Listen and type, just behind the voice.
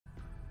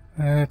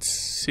Let's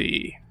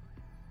see.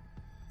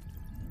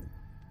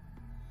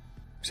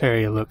 This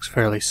area looks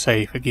fairly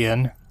safe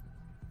again.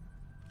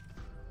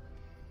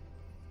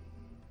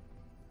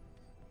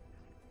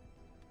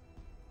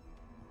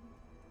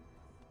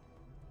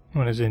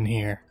 What is in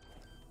here?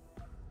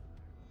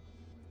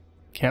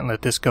 Can't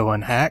let this go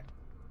unhacked.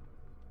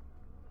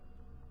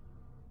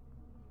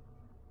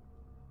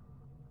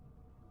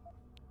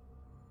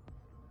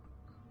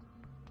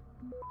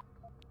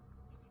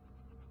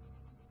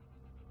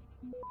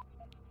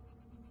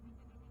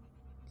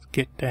 Let's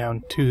get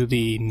down to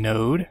the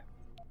node.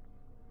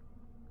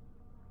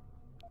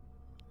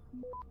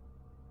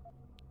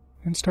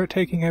 And start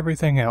taking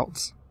everything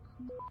else.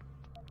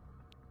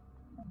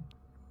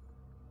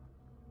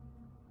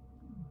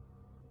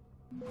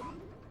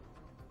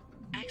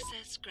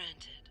 Access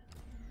granted.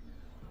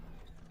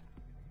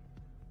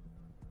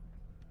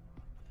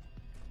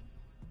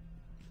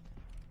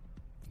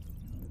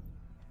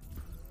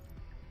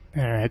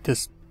 Alright,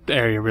 this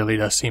area really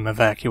does seem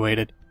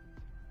evacuated.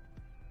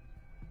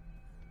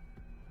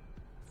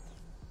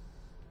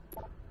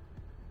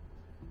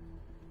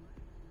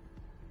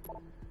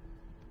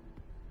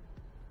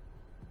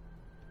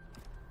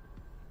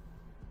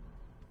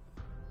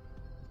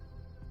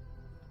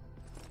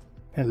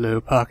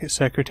 Hello, Pocket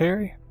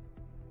Secretary.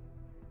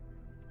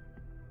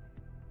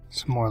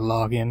 Some more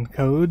login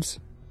codes.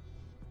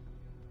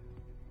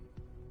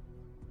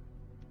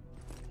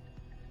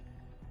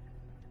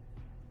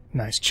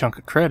 Nice chunk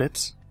of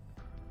credits.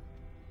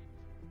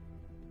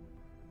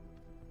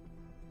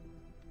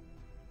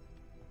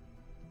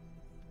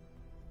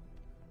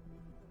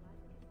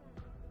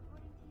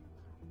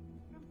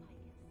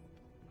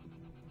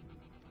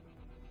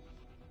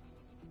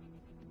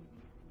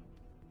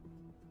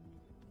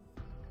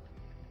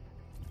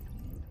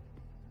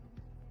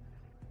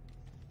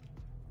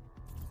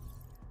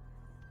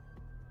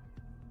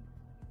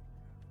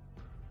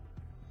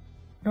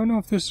 I don't know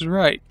if this is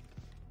right.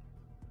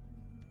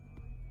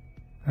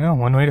 Well,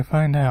 one way to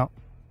find out.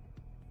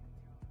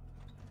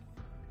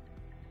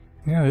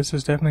 Yeah, this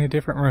is definitely a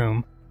different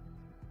room.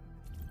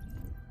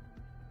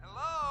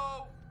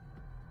 Hello?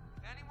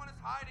 If anyone is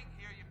hiding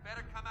here, you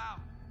better come out.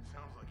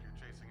 Sounds like you're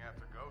chasing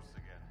after ghosts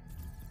again.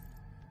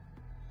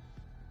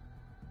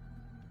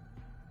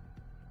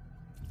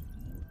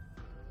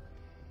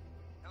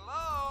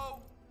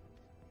 Hello?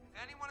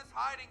 If anyone is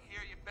hiding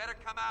here, you better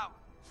come out.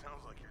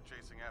 Sounds like you're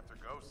chasing after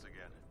ghosts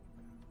again.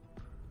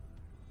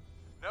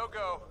 No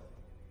go.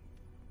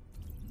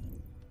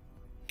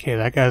 Okay,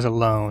 that guy's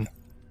alone.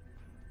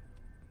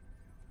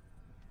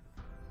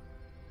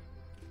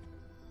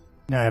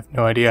 Now I have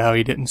no idea how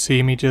he didn't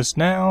see me just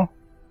now.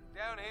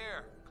 Down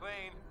here.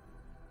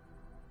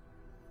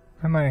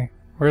 Clean.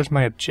 Where's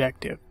my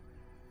objective?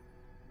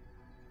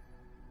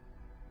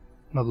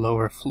 The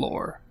lower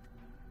floor.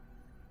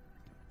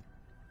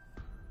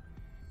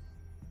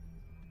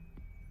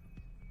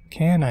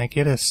 Can I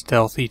get a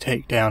stealthy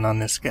takedown on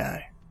this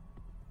guy?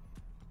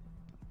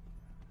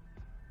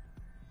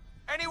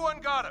 Anyone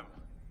got him?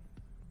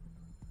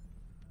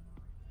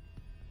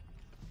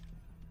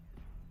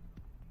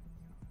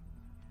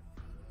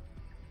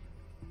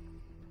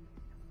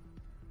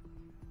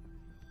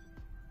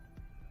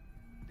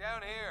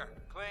 Down here.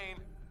 Clean.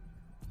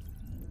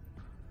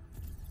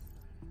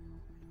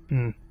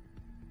 You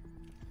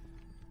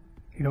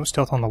know,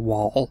 stealth on the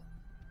wall.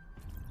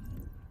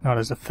 Not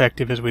as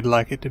effective as we'd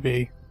like it to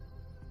be.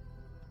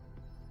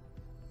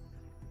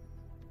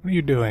 What are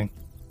you doing?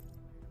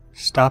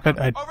 Stop it,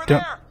 I Over don't...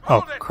 there! Oh,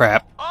 Hold it!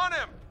 crap. On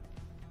him!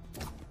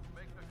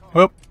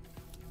 Whoop.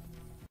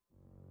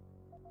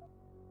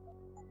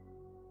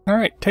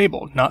 Alright,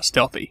 table, not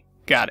stealthy.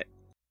 Got it.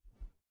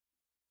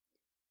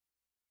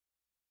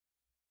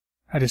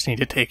 I just need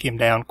to take him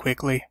down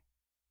quickly.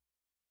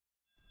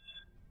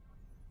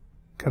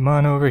 Come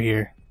on over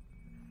here.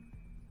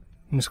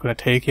 I'm just going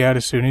to take you out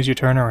as soon as you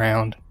turn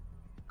around.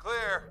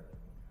 Clear.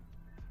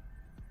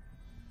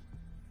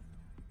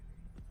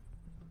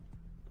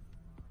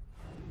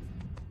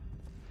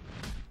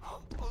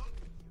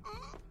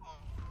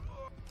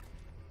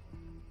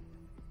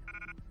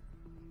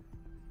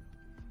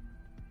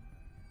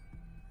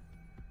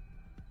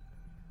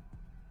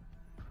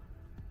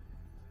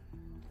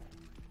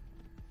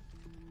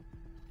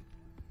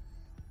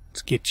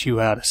 Let's get you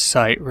out of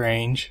sight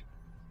range.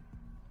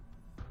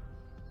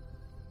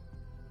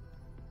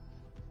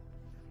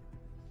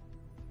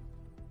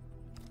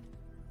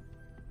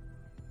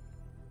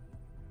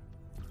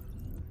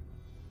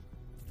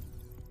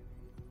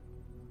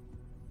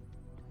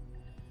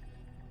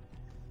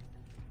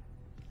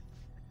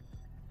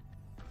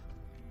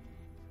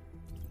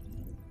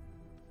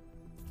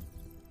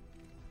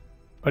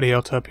 Anybody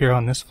else up here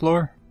on this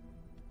floor?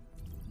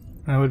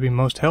 That would be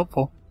most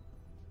helpful.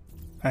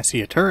 I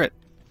see a turret.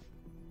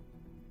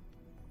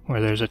 Where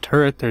there's a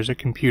turret, there's a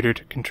computer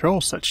to control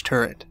such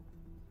turret.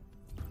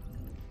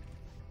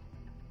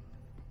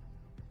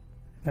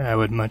 I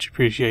would much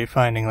appreciate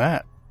finding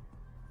that.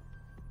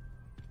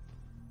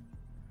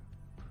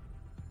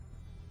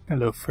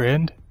 Hello,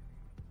 friend.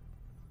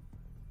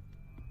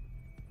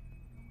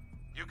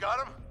 You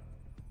got him?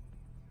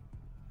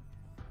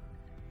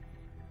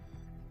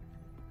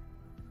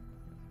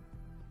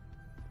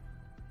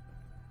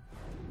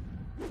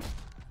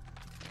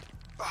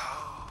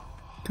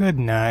 Good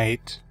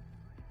night.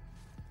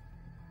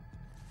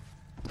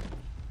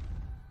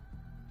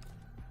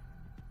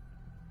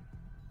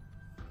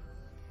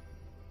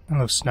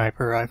 Hello,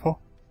 sniper rifle.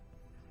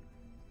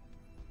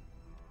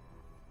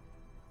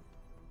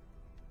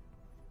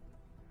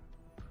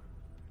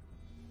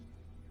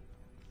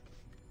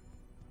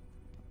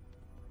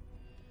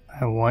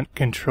 I want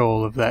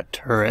control of that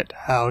turret.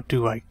 How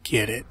do I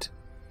get it?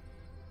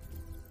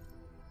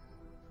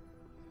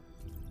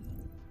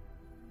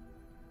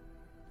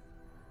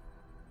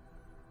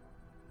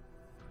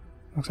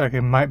 Looks like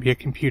there might be a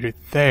computer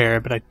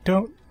there, but I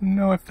don't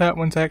know if that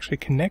one's actually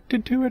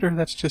connected to it or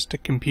that's just a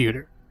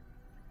computer.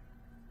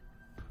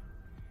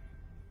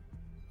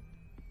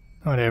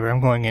 Whatever,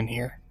 I'm going in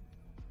here.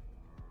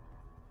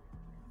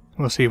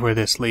 We'll see where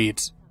this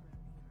leads.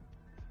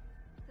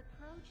 The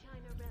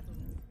pro-China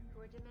rebels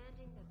who are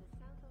demanding that the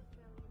South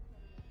Australian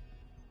Federation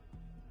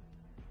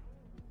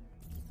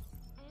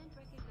and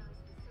recognize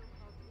the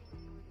so-called legal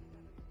Northern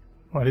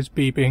government. What is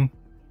beeping?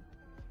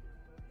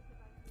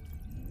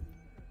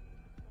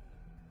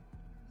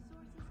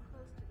 Sources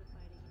close to the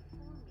fighting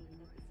inform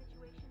me that the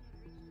situation had reached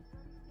a bloody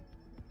stage.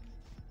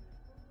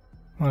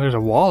 Well, there's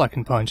a wall I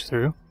can punch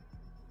through.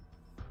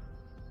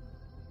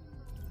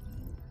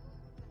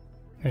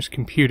 There's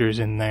computers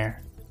in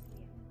there.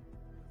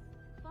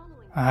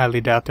 I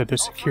highly doubt that they're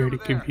security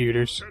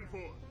computers.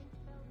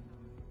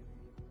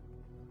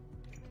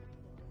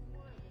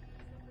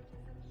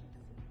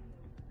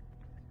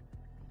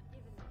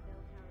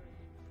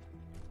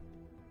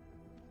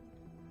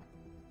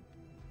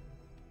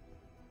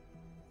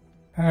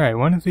 Alright,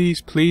 one of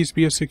these please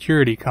be a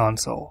security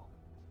console.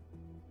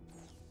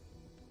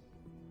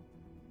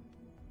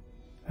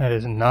 That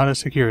is not a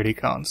security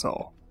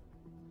console.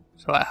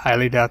 So I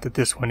highly doubt that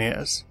this one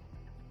is.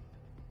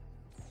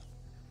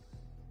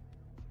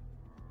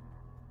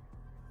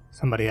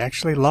 Somebody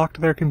actually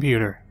locked their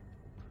computer.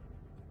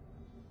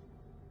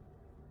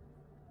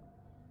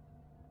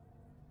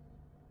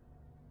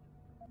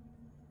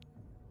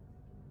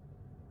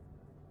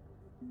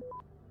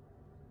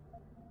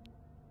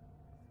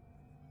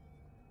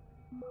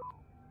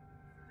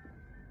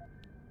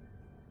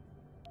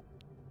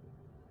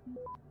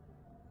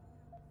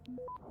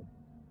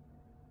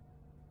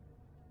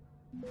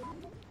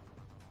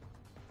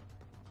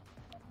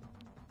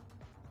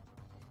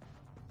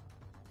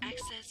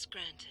 Access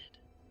granted.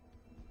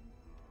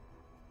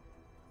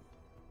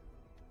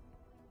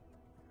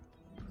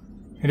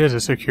 It is a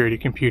security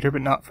computer,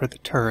 but not for the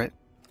turret.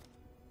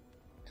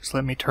 Just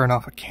let me turn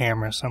off a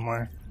camera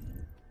somewhere.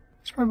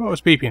 That's probably what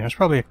was beeping. It was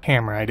probably a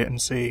camera I didn't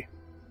see.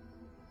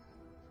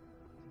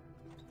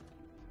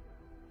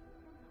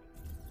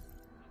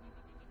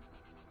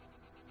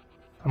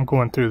 I'm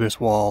going through this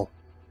wall.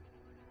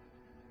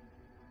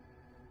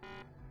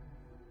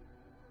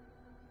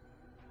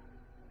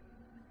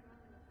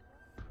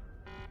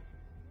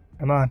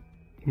 Come on,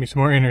 give me some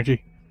more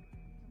energy.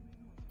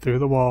 Through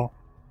the wall.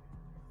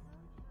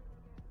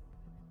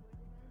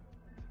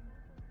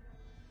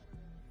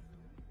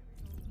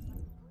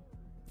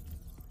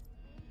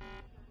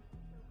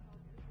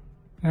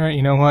 Alright,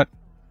 you know what?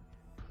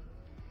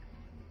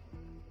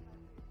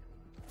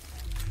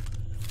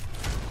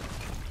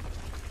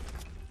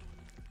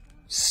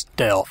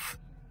 Stealth.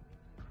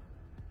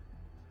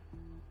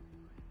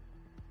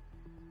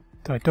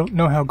 Though I don't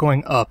know how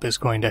going up is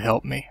going to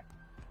help me.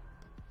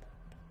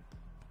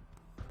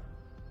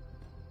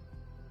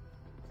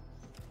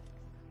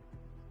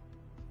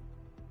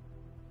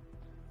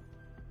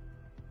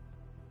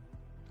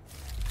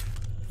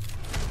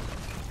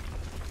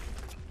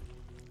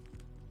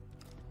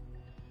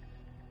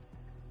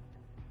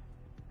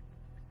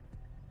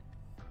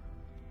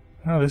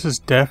 Oh, this is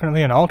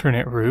definitely an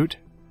alternate route.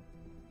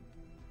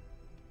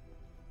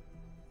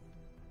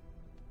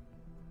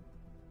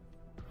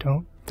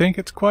 Don't think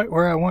it's quite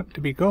where I want to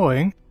be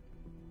going.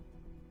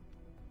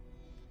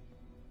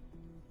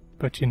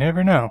 But you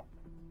never know.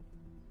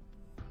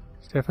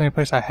 It's definitely a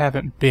place I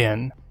haven't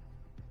been.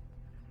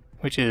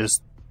 Which is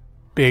the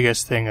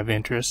biggest thing of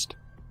interest.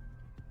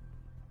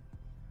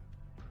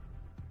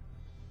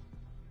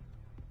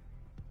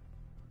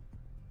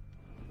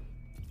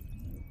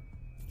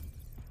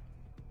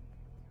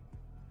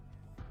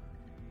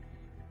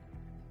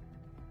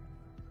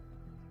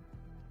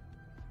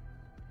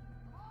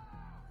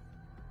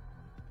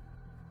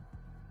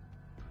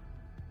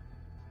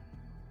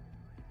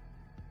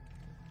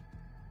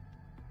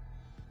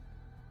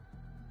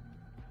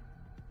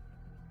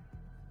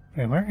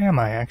 Wait, where am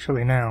I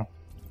actually now?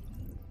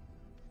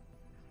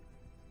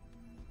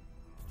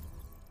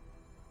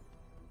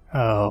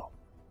 Oh,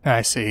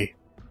 I see.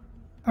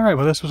 Alright,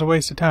 well this was a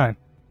waste of time.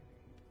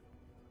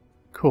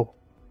 Cool.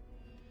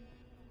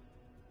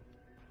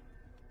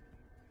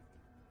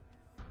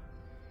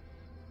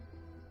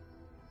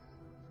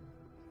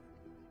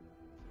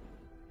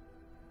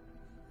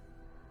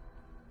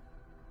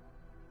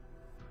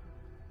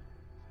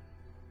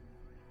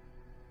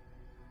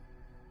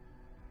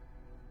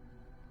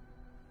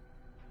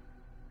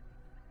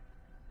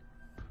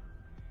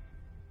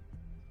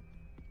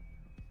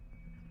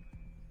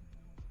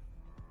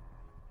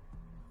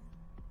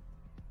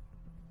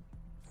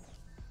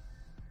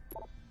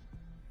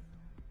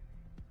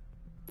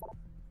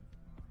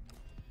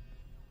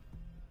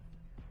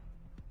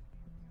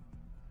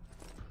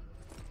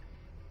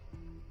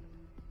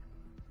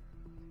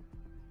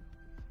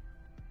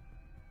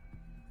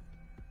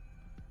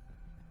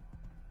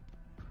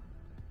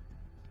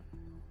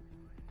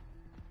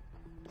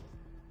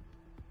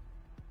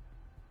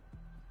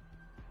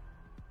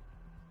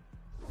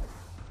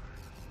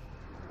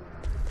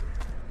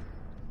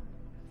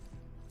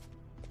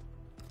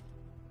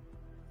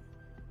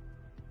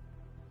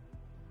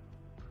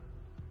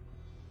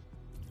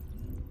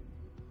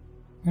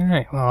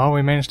 Alright, well, all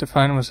we managed to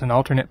find was an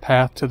alternate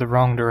path to the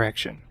wrong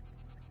direction.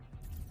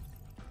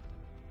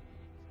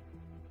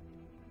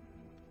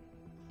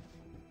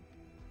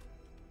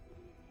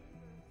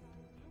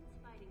 Intense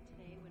fighting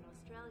today when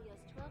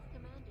Australia's 12th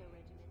Commando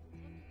Regiment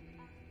attempted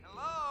to act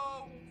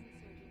Hello?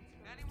 insurgents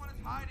from Anyone is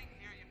hiding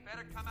here, you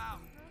better come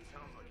out.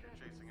 Sounds like you're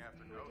chasing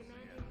after who are ghosts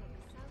demanding again. that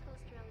the South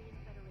Australian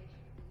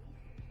Federation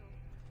release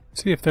control.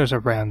 See if there's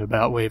a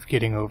roundabout way of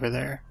getting over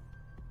there.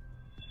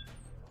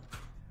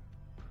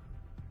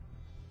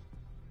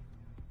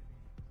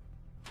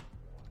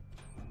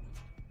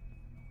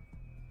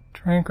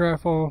 Tranq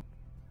rifle,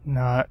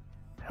 not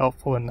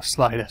helpful in the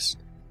slightest.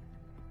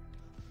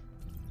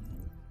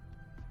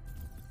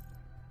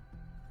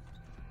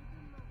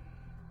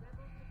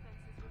 Rebel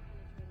defenses were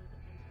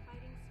penetrated and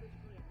fighting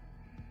swiftly up.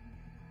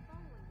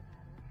 Following the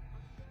battle,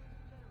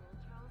 Australian General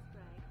Charles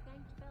Bragg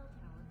thanked Bell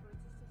Tower for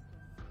its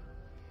assistance.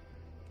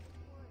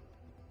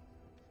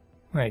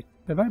 Wait,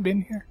 have I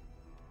been here?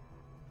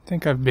 I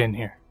think I've been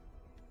here.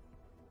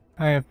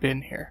 I have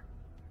been here.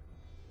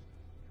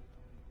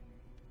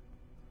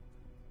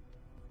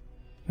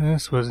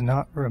 This was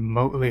not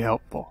remotely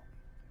helpful.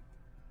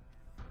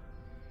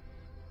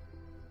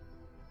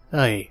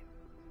 Hey.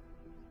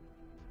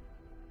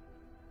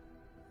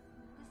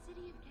 The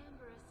city of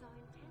Canberra saw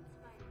intense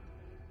fighting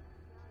today when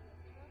Australia's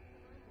 12th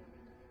Commando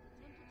Regiment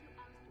attempted to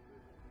oust a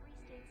group of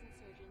Free States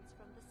insurgents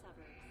from the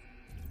suburbs.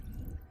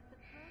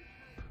 The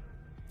pro-China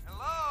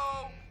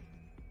Hello?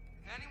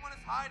 If anyone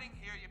is hiding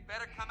here, you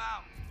better come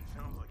out.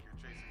 Sounds like you're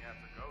chasing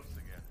after ghosts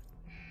again.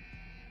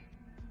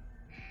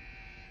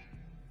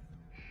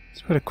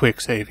 Let's put a quick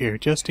save here,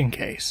 just in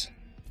case.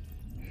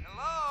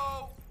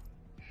 Hello?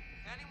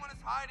 If anyone is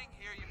hiding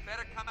here, you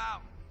better come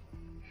out.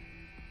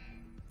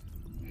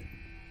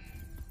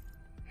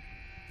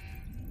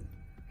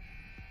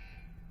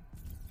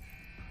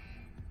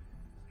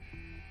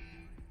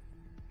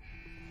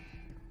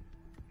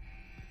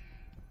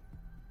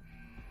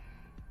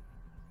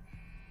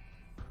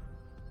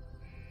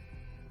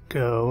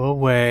 Go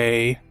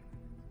away.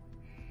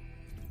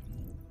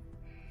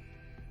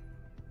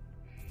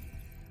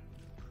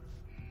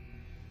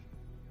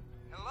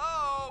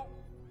 Hello?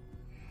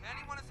 If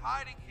anyone is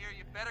hiding here,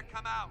 you better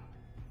come out.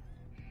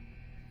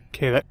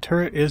 Okay, that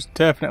turret is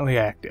definitely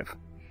active.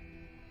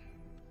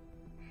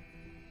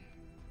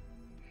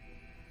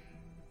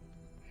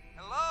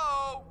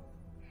 Hello?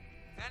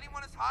 If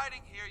anyone is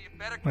hiding here, you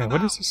better come Wait, out.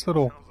 what is this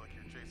little Sounds like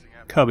you're chasing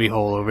after cubby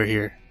hole over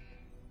here?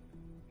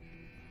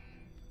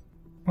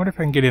 I wonder if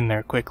I can get in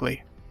there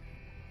quickly.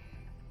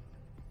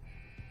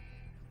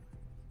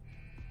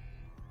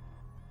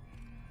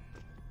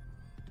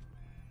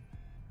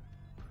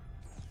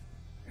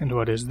 And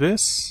what is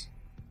this?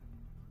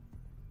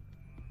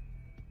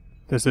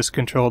 Does this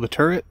control the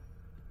turret?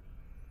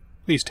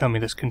 Please tell me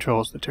this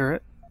controls the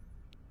turret.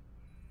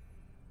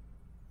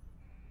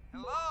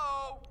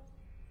 Hello?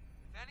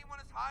 If anyone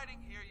is hiding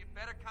here, you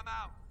better come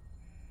out.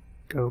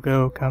 Go,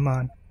 go, come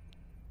on.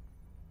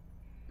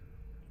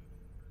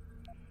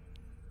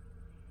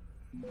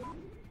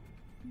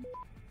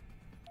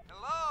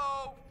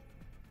 Hello?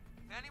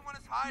 If anyone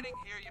is hiding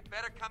here, you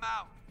better come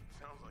out.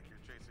 Sounds like you're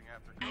chasing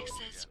after ghosts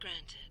Access again.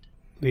 granted.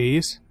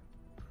 Please?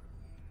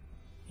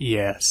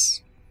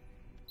 Yes.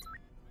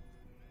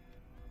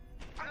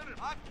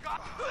 I've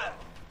got...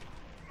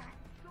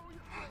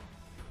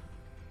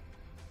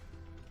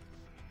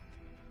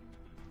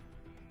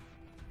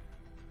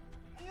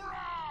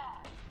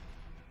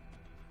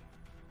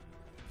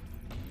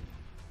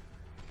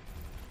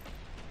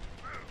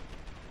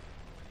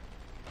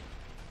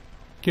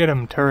 Get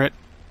him, turret.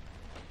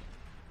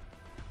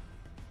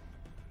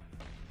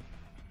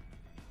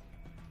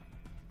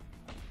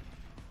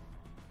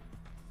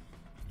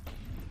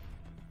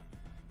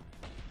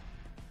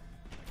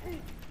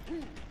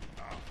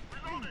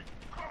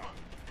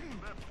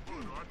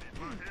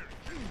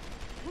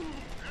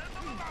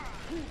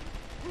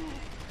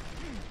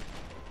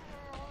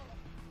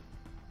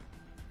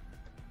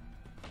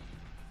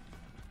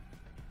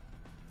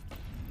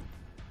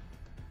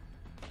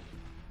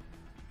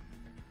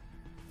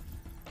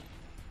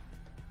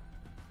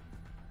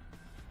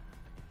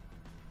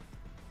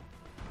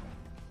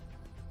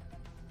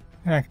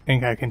 I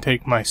think I can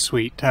take my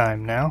sweet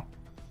time now.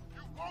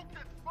 You won't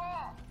get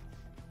far!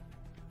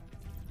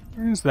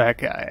 Where's that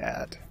guy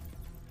at?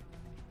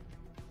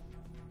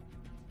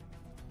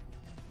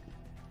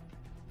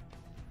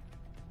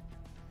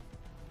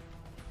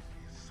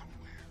 He's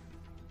somewhere.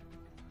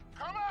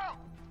 Come out!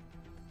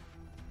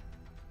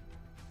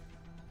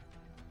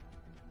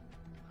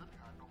 Good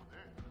guy over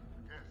there,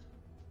 I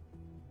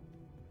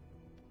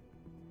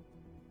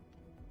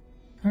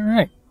guess.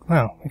 Alright,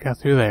 well, we got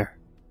through there.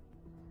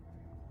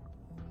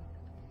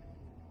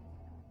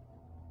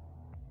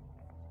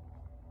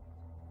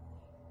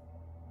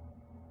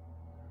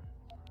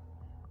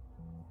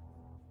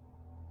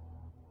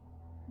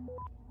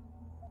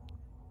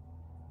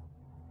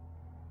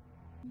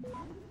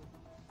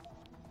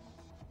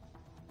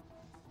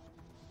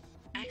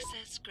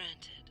 Access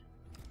granted.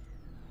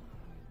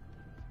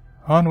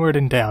 Onward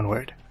and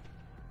downward.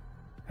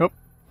 Oh,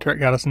 turret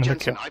got us another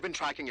Jensen, kill. I've been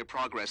tracking your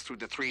progress through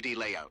the 3D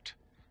layout.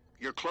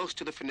 You're close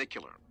to the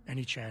funicular.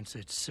 Any chance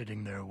it's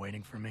sitting there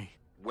waiting for me?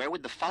 Where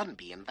would the fun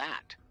be in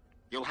that?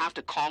 You'll have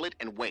to call it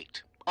and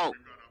wait. Oh,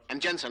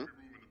 and Jensen,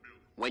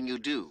 when you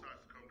do,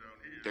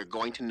 they're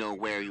going to know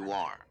where you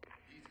are.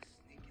 He's a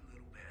sneaky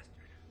little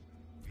bastard.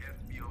 We have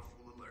to be on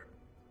full alert.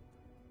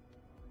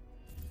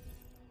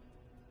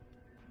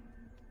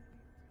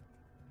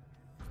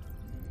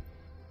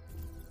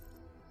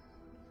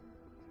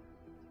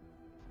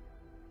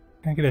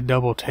 Can I get a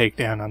double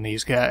takedown on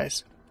these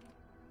guys?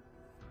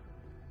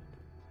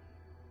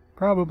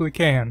 Probably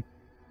can.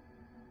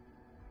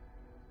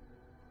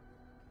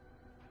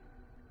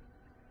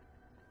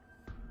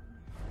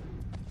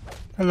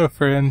 Hello,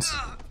 friends.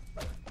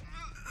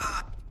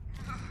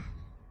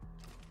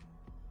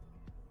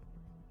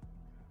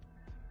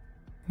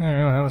 Alright,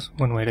 well, that was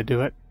one way to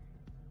do it.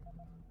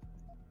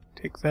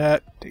 Take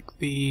that, take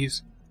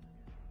these.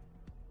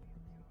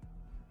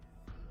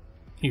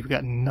 You've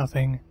got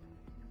nothing.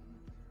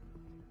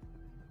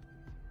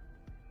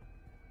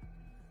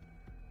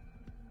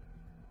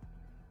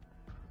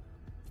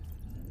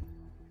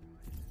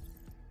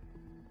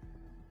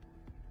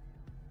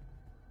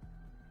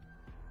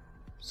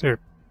 Is there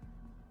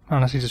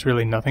honestly just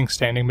really nothing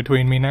standing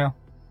between me now?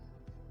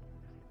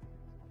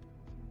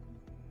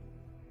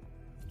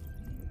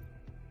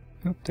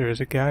 Nope, there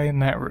is a guy in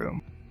that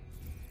room.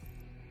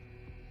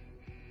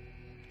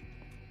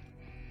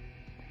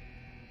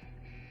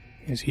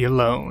 Is he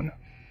alone?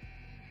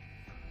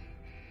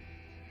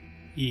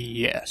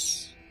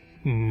 Yes.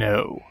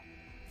 No.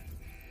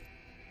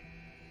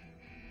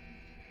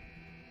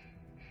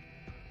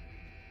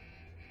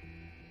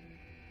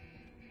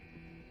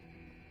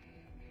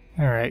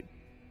 Alright,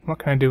 what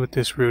can I do with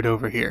this route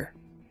over here?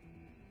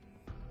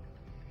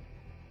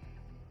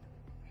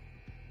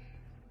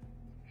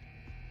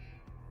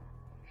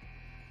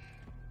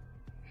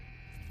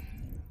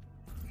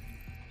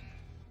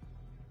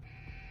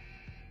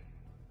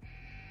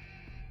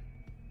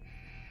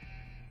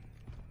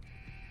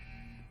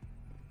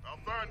 I'll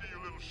find you,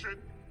 you little shit.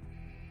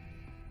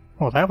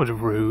 Well, that was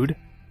rude.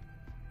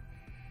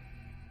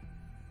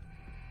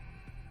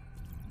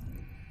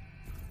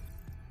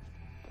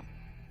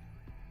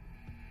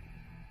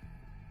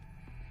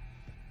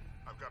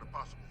 I've got a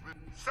possible fit.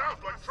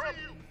 Sounds like trouble.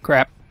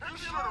 Crap. You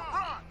should have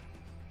run.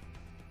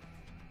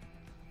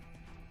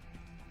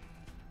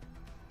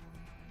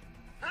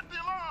 Hit the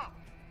alarm.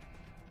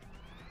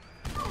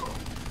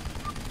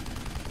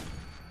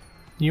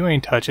 You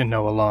ain't touching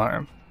no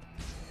alarm.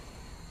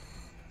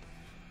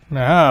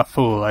 Ah,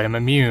 fool, I am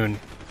immune.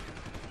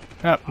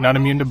 Oh, not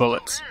immune to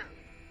bullets.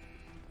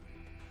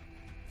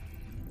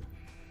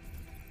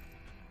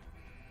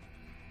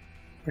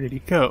 Where did he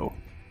go?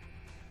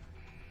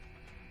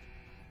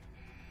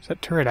 Is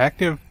that turret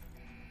active?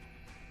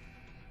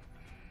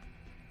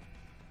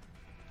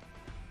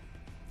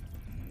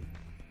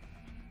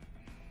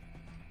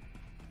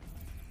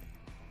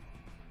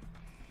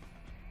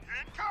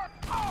 Get caught.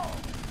 Oh.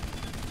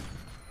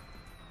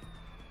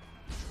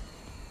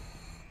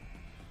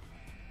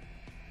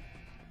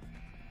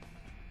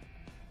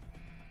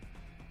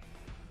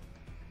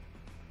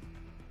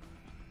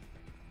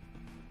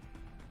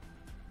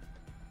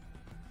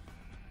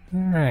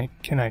 Alright,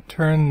 can I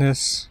turn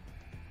this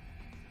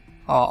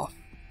off?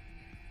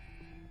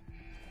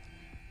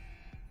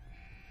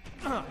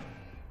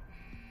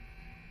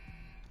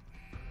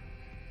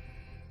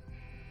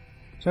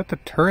 Is that the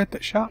turret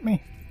that shot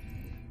me?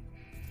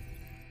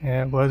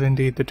 Yeah, it was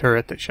indeed the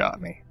turret that shot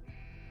me.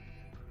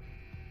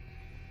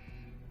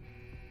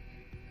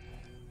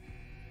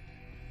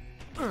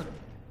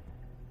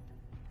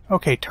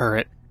 Okay,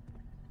 turret.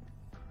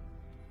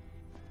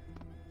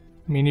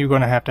 I mean, you're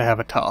gonna have to have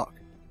a talk.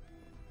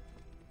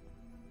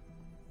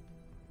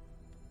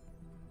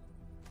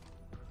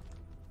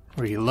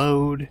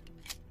 Reload.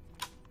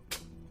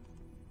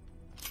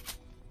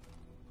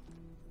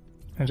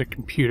 There's a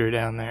computer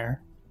down there.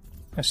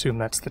 I assume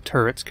that's the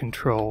turret's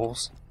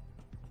controls.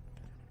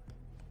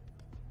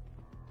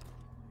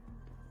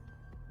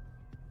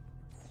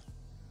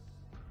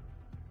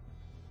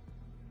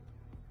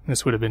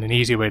 This would have been an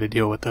easy way to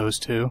deal with those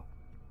two.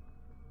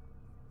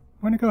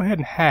 I'm going to go ahead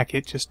and hack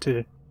it just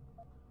to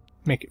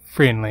make it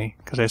friendly,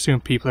 because I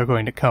assume people are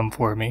going to come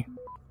for me.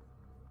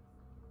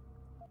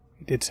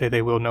 He did say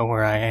they will know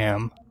where I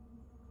am.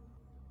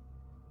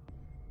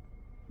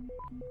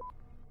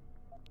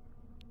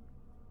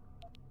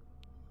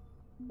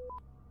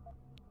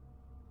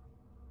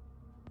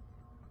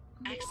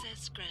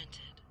 Access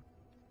granted.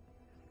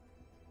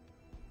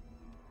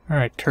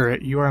 Alright,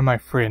 turret, you are my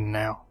friend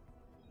now.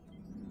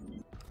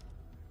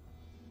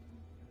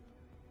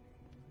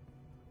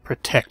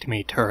 Protect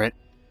me, turret.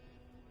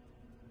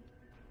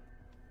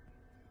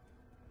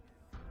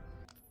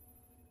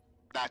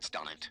 That's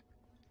done it.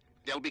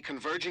 They'll be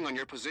converging on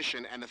your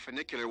position, and the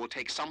funicular will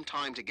take some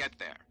time to get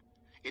there.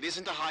 It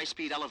isn't a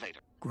high-speed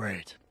elevator.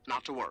 Great.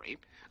 Not to worry.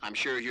 I'm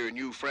sure your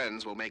new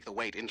friends will make the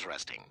wait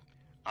interesting.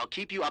 I'll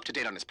keep you up to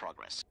date on his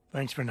progress.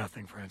 Thanks for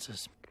nothing,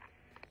 Francis.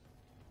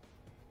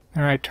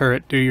 Alright,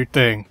 turret, do your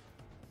thing.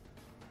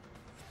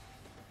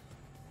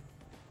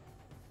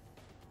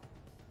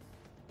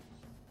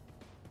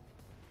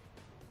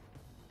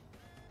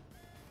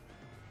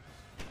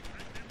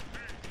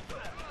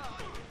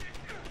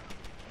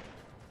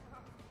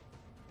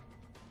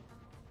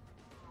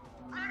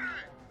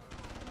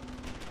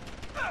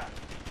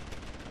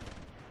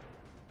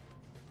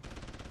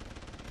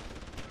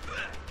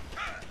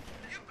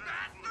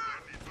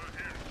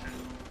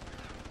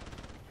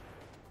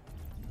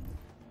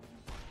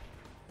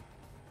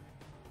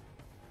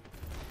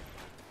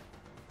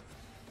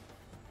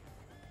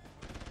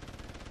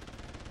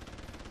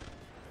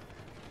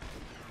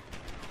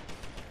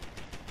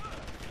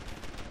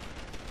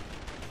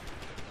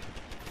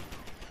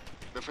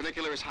 The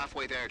funicular is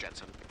halfway there,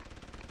 Jensen.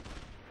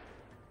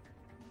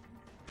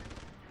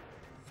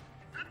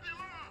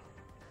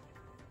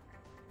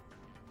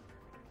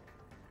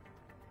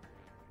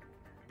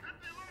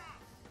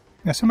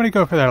 Now somebody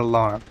go for that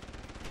alarm.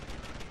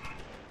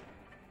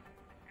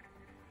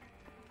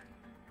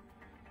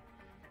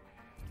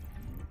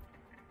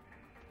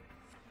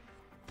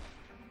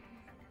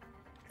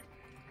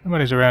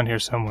 Somebody's around here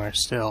somewhere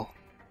still.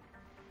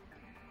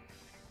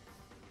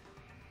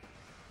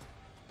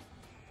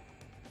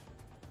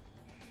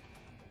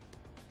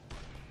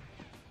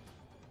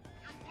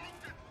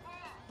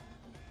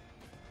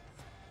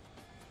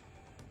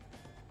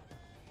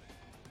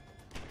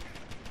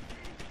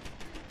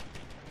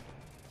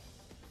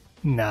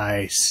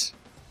 Nice.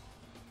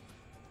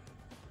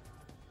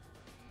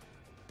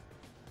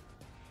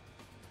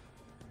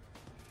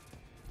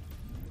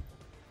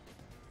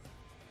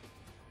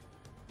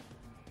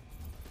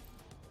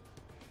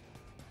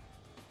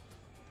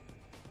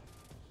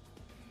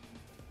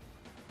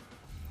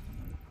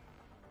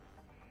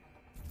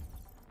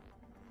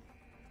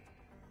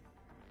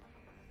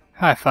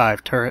 High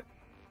five, turret.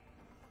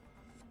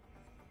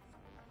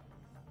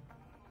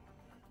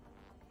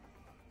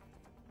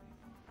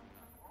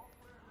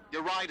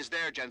 Your ride is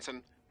there,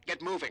 Jensen.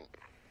 Get moving.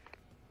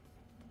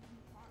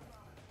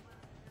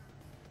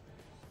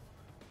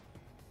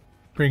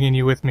 Bringing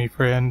you with me,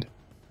 friend.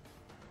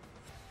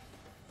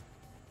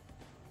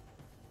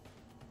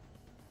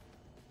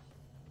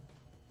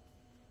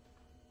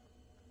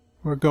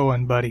 We're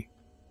going, buddy.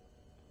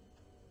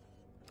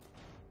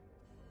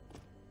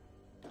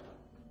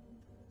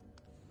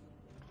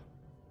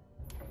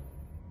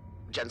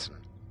 Jensen,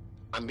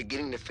 I'm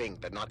beginning to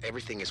think that not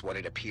everything is what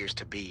it appears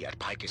to be at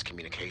Pike's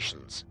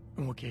Communications.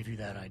 And what gave you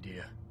that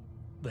idea?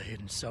 The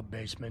hidden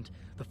sub-basement,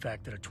 the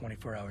fact that a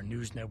 24-hour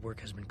news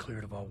network has been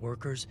cleared of all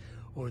workers,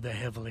 or the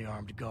heavily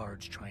armed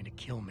guards trying to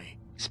kill me?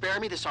 Spare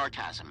me the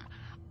sarcasm.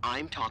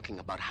 I'm talking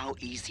about how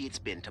easy it's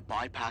been to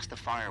bypass the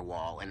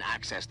firewall and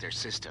access their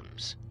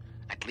systems.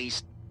 At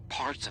least,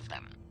 parts of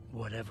them.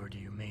 Whatever do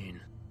you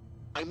mean?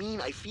 I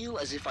mean, I feel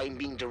as if I'm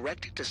being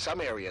directed to some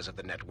areas of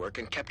the network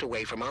and kept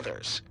away from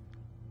others.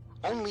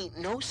 Only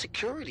no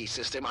security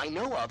system I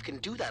know of can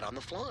do that on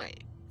the fly.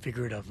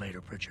 Figure it out later,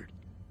 Pritchard.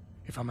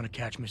 If I'm gonna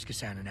catch Miss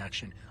Kassan in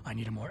action, I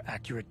need a more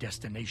accurate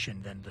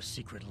destination than the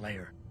secret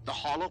lair. The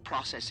hollow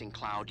processing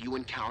cloud you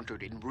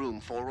encountered in room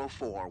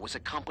 404 was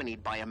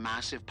accompanied by a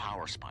massive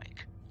power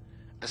spike.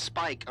 The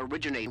spike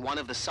originated in one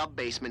of the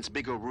sub-basement's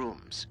bigger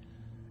rooms,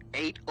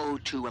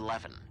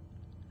 80211.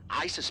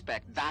 I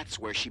suspect that's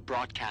where she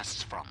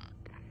broadcasts from.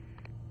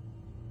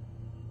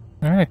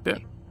 Alright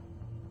then.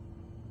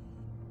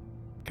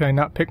 Can I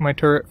not pick my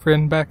turret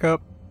friend back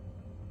up?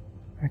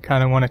 I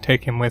kinda want to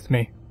take him with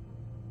me.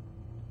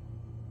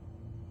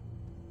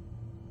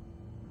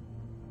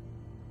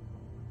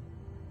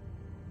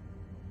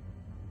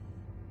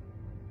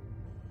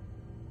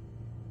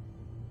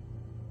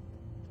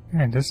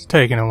 Alright, this is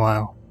taking a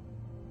while.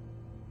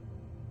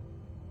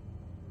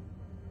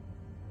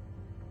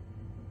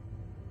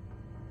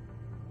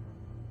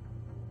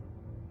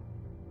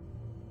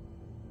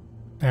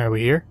 Are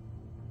we here?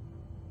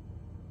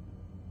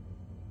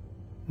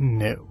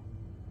 No.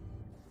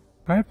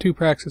 I have 2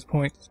 praxis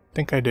points.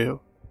 Think I do.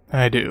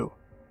 I do.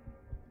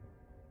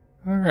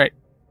 Alright.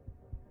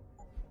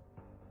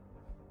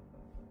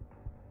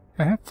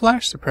 I have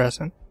flash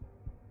suppressant.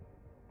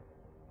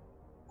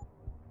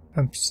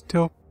 I'm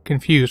still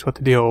confused what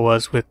the deal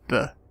was with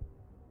the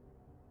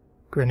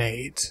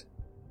grenades.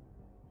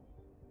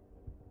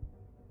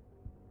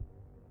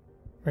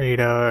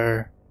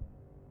 Radar.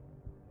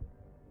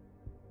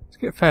 Let's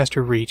get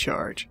faster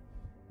recharge.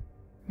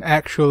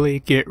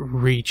 Actually get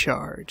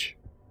recharge.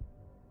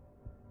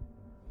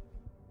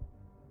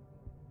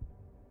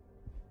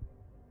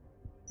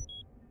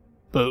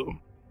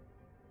 Boom.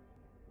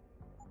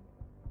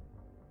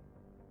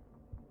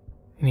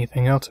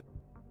 Anything else?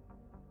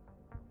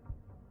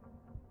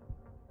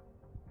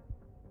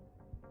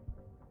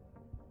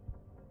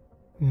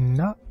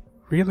 Not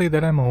really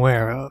that I'm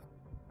aware of.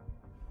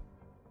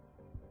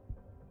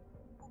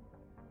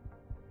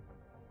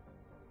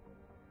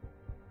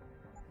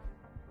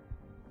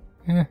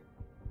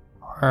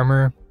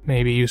 Armor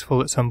may be useful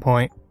at some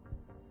point.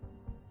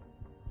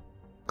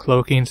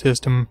 Cloaking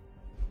system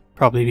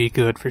probably be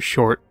good for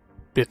short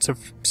bits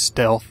of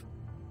stealth.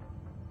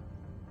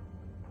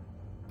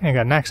 I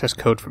got an access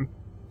code from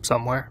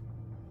somewhere.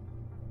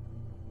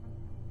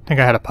 I think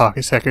I had a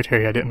pocket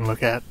secretary I didn't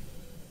look at.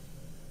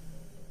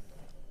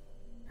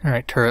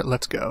 Alright, turret,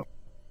 let's go.